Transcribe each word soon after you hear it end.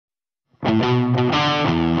Hi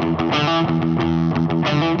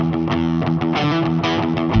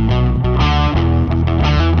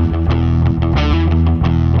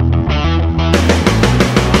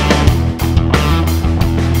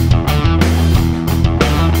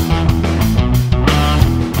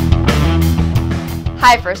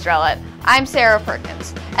First Rowlett, I'm Sarah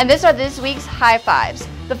Perkins, and these are this week's High Fives,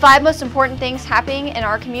 the 5 most important things happening in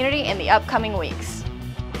our community in the upcoming weeks.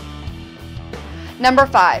 Number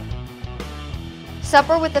 5,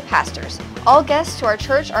 Supper with the Pastors. All guests to our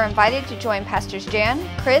church are invited to join Pastors Jan,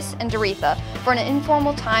 Chris, and Doretha for an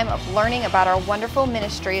informal time of learning about our wonderful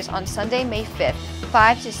ministries on Sunday, May 5th,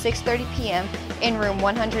 5 to 6:30 p.m. in room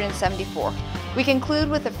 174. We conclude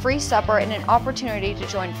with a free supper and an opportunity to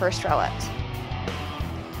join First Rowlett.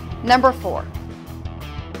 Number 4,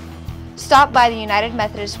 stop by the United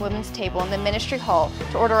Methodist Women's Table in the Ministry Hall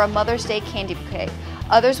to order a Mother's Day candy bouquet.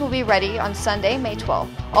 Others will be ready on Sunday, May 12th.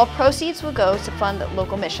 All proceeds will go to fund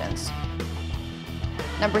local missions.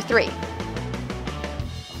 Number 3,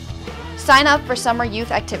 sign up for summer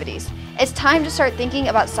youth activities. It's time to start thinking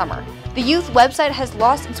about summer. The youth website has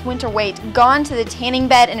lost its winter weight, gone to the tanning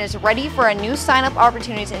bed, and is ready for a new sign-up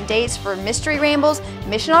opportunities and dates for mystery rambles,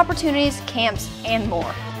 mission opportunities, camps, and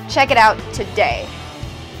more. Check it out today.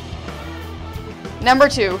 Number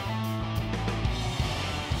 2,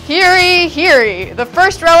 Heary, heary, the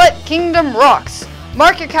First Rowlett Kingdom rocks.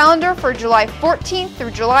 Mark your calendar for July 14th through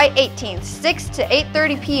July 18th, 6 to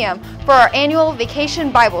 8:30 p.m. for our annual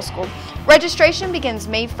Vacation Bible School. Registration begins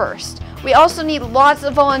May 1st. We also need lots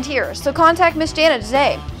of volunteers, so contact Miss Jana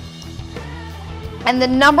today. And the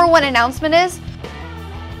number 1 announcement is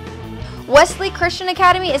Wesley Christian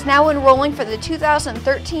Academy is now enrolling for the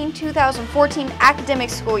 2013-2014 academic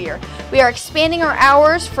school year. We are expanding our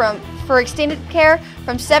hours for extended care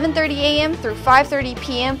from 7:30 a.m. through 5:30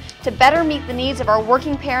 p.m. to better meet the needs of our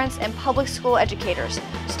working parents and public school educators.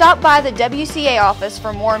 Stop by the WCA office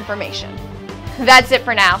for more information. That's it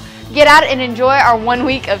for now. Get out and enjoy our 1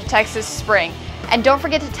 week of Texas spring. And don't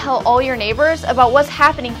forget to tell all your neighbors about what's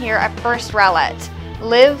happening here at First Rowlett.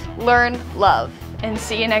 Live, learn, love. And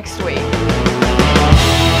see you next week.